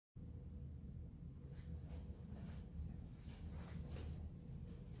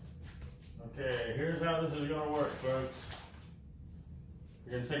Okay, here's how this is going to work, folks.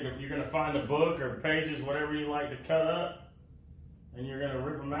 You're going to find a book or pages, whatever you like to cut up, and you're going to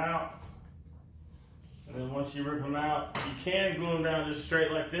rip them out. And then once you rip them out, you can glue them down just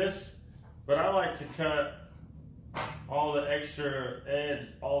straight like this, but I like to cut all the extra edge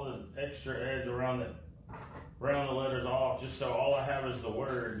around the letters off, just so all I have is the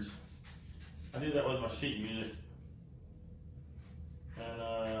words. I do that with my sheet music.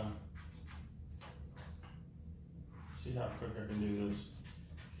 And see how quick I can do this.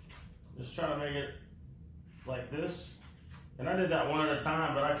 Just try to make it like this. And I did that one at a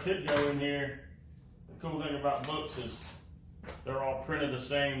time, but I could go in here. The cool thing about books is they're all printed the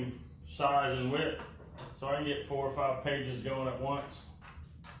same size and width. So I can get 4 or 5 pages going at once.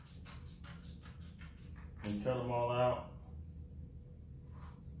 And cut them all out.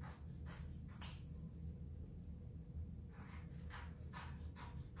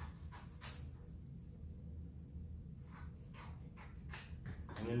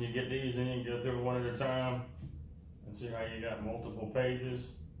 And then you get these and you can go through one at a time and see how you got multiple pages.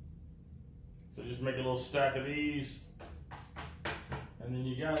 So just make a little stack of these and then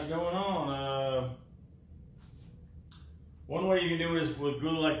you got it going on. One way you can do it is with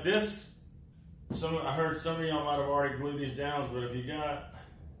glue like this. I heard some of y'all might have already glued these down, but if you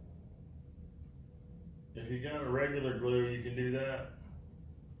got a regular glue, you can do that.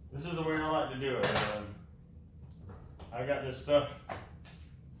 This is the way I like to do it. I got this stuff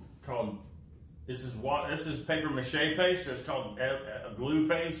called, this is paper mache paste. It's called a glue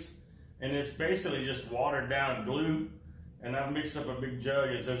paste, and it's basically just watered down glue. And I've mixed up a big jug.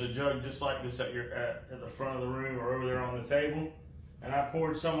 There's a jug just like this at the front of the room or over there on the table. And I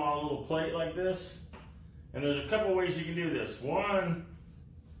poured some on a little plate like this. And there's a couple ways you can do this. One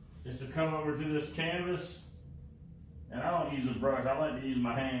is to come over to this canvas. And I don't use a brush. I like to use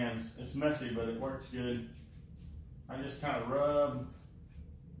my hands. It's messy, but it works good. I just kind of rub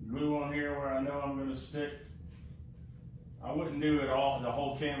glue on here where I know I'm going to stick. I wouldn't do it the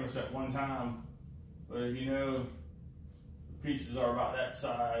whole canvas at one time. But if you know, the pieces are about that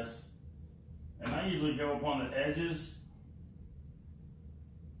size. And I usually go up on the edges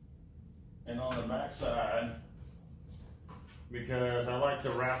and on the back side because I like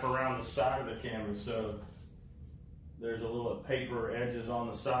to wrap around the side of the canvas, so there's a little paper edges on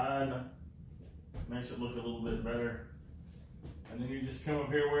the side. Makes it look a little bit better. And then you just come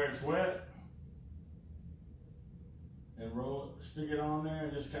up here where it's wet and stick it on there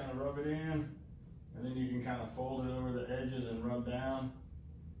and just kind of rub it in, and then you can kind of fold it over the edges and rub down,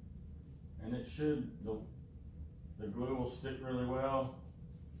 and it should, the glue will stick really well.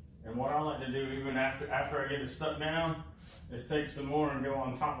 And what I like to do, even after I get it stuck down, is take some more and go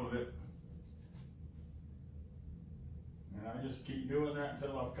on top of it. And I just keep doing that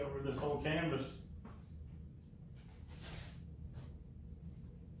until I've covered this whole canvas.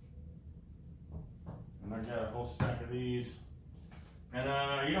 And I got a whole stack of these.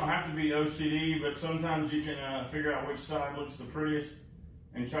 And you don't have to be OCD, but sometimes you can figure out which side looks the prettiest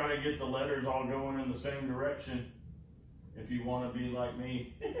and try to get the letters all going in the same direction. If you want to be like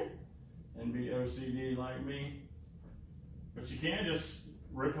me and be OCD like me. But you can just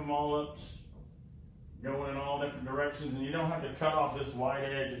rip them all up, going in all different directions, and you don't have to cut off this white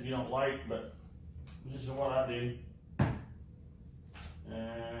edge if you don't like, but this is what I do.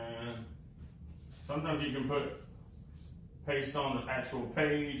 And sometimes you can put paste on the actual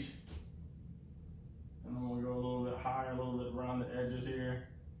page. And I'm going to go a little bit higher, a little bit around the edges here.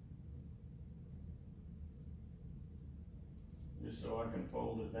 Just so I can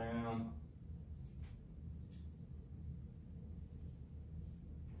fold it down.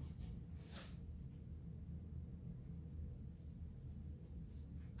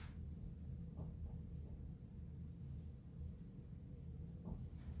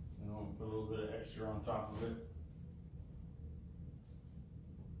 And I'm going to put a little bit of extra on top of it.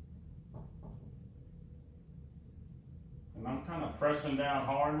 And I'm kind of pressing down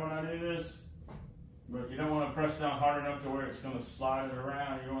hard when I do this. But you don't want to press down hard enough to where it's going to slide it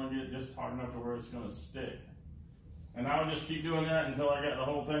around. You want to get it just hard enough to where it's going to stick. And I'll just keep doing that until I got the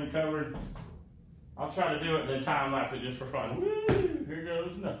whole thing covered. I'll try to do it and then time lapse it just for fun. Woo! Here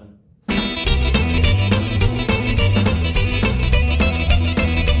goes nothing.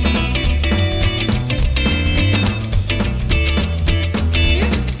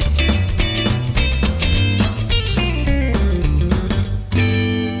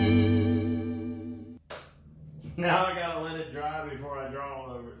 Now I gotta let it dry before I draw all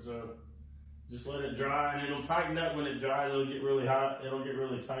over it. So just let it dry, and it'll tighten up when it dries. It'll get really hot. It'll get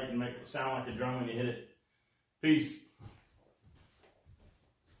really tight and make it sound like a drum when you hit it. Peace.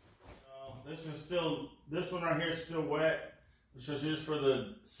 this one right here is still wet. So just for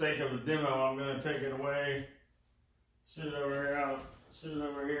the sake of the demo, I'm gonna take it away, sit it over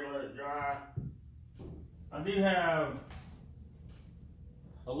here, let it dry. I do have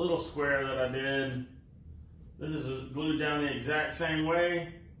a little square that I did. This is glued down the exact same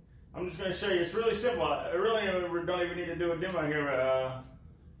way. I'm just going to show you. It's really simple. I really don't even need to do a demo here. But,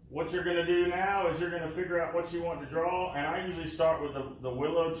 what you're going to do now is you're going to figure out what you want to draw. And I usually start with the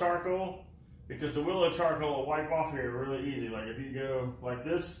willow charcoal, because the willow charcoal will wipe off here really easy. Like if you go like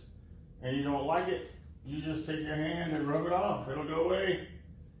this and you don't like it, you just take your hand and rub it off. It'll go away.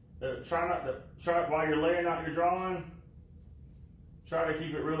 Try it while you're laying out your drawing. Try to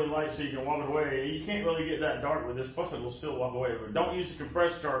keep it really light so you can walk it away. You can't really get that dark with this, plus it will still walk away. But don't use the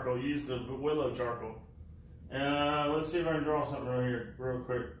compressed charcoal, use the willow charcoal. And let's see if I can draw something right here real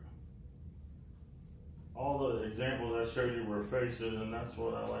quick. All the examples I showed you were faces, and that's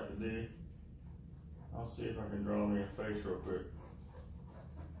what I like to do. I'll see if I can draw me a face real quick.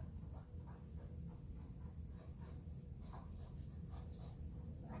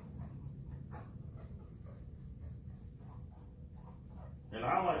 And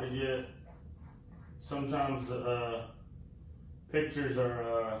I like to get, sometimes the pictures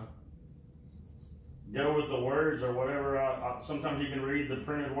are, go with the words or whatever. Sometimes you can read the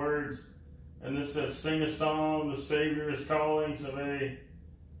printed words, and this says, sing a song, the Savior is calling, so maybe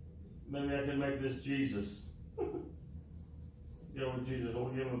I can make this Jesus. Go with Jesus, we'll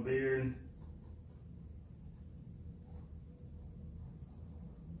give him a beard.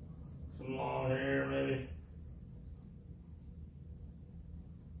 Some long hair maybe.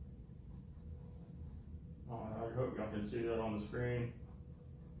 I hope y'all can see that on the screen.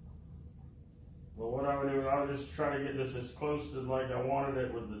 Well, what I would do, I would just try to get this as close to like I wanted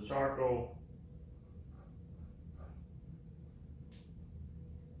it with the charcoal.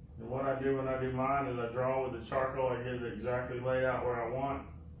 And what I do when I do mine is I draw with the charcoal, I get it exactly laid out where I want.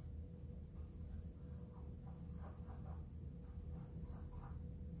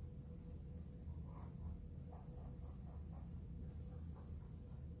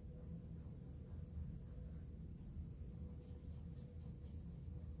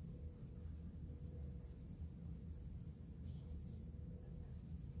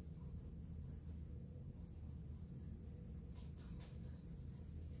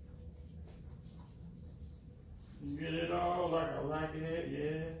 Get it all like I like it,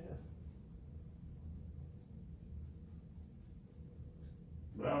 yeah.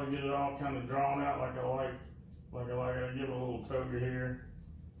 But I would get it all kind of drawn out like I like I give it a little toga here.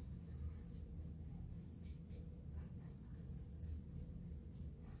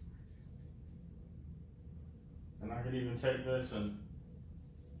 And I could even take this and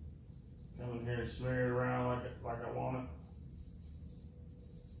come in here and smear it around like I want it.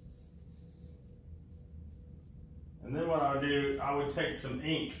 And then what I would do, I would take some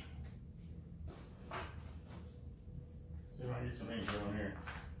ink. See if I can get some ink going here.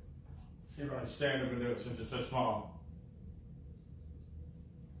 See if I can stand up and do it since it's so small.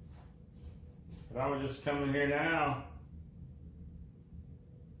 But I would just come in here now,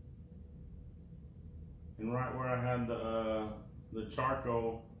 and right where I had the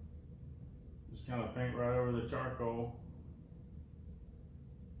charcoal, just kind of paint right over the charcoal.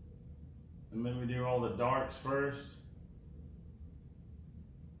 And maybe do all the darks first.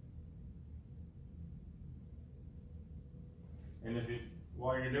 And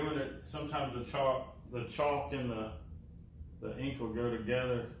while you're doing it, sometimes the chalk and the ink will go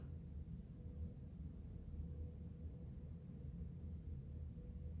together.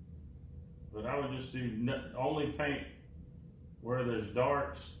 But I would just do only paint where there's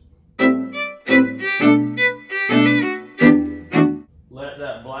darks. Let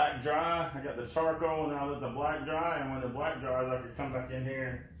that black dry. I got the charcoal and I let the black dry, and when the black dries I could come back in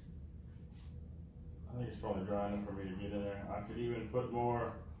here. I think it's probably dry enough for me to get in there. I could even put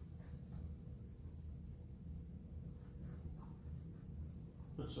more,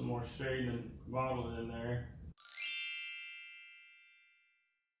 put some more shade and modeling in there.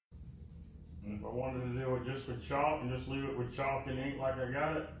 And if I wanted to do it just with chalk and just leave it with chalk and ink like I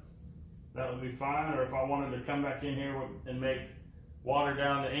got it, that would be fine. Or if I wanted to come back in here and make water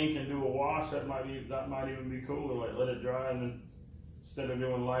down the ink and do a wash, that might even be cool. Like let it dry, and then instead of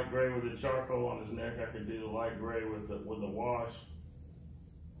doing light gray with the charcoal on his neck, I could do the light gray with the wash.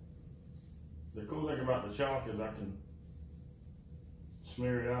 The cool thing about the chalk is I can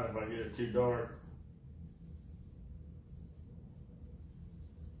smear it out if I get it too dark.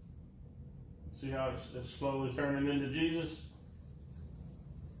 See how it's slowly turning into Jesus?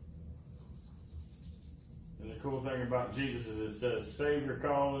 And the cool thing about Jesus is it says, save your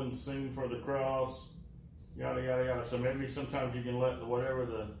calling, sing for the cross, yada, yada, yada. So maybe sometimes you can let whatever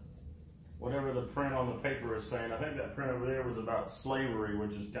the print on the paper is saying. I think that print over there was about slavery,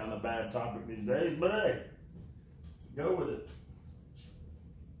 which is kind of a bad topic these days, but hey, go with it.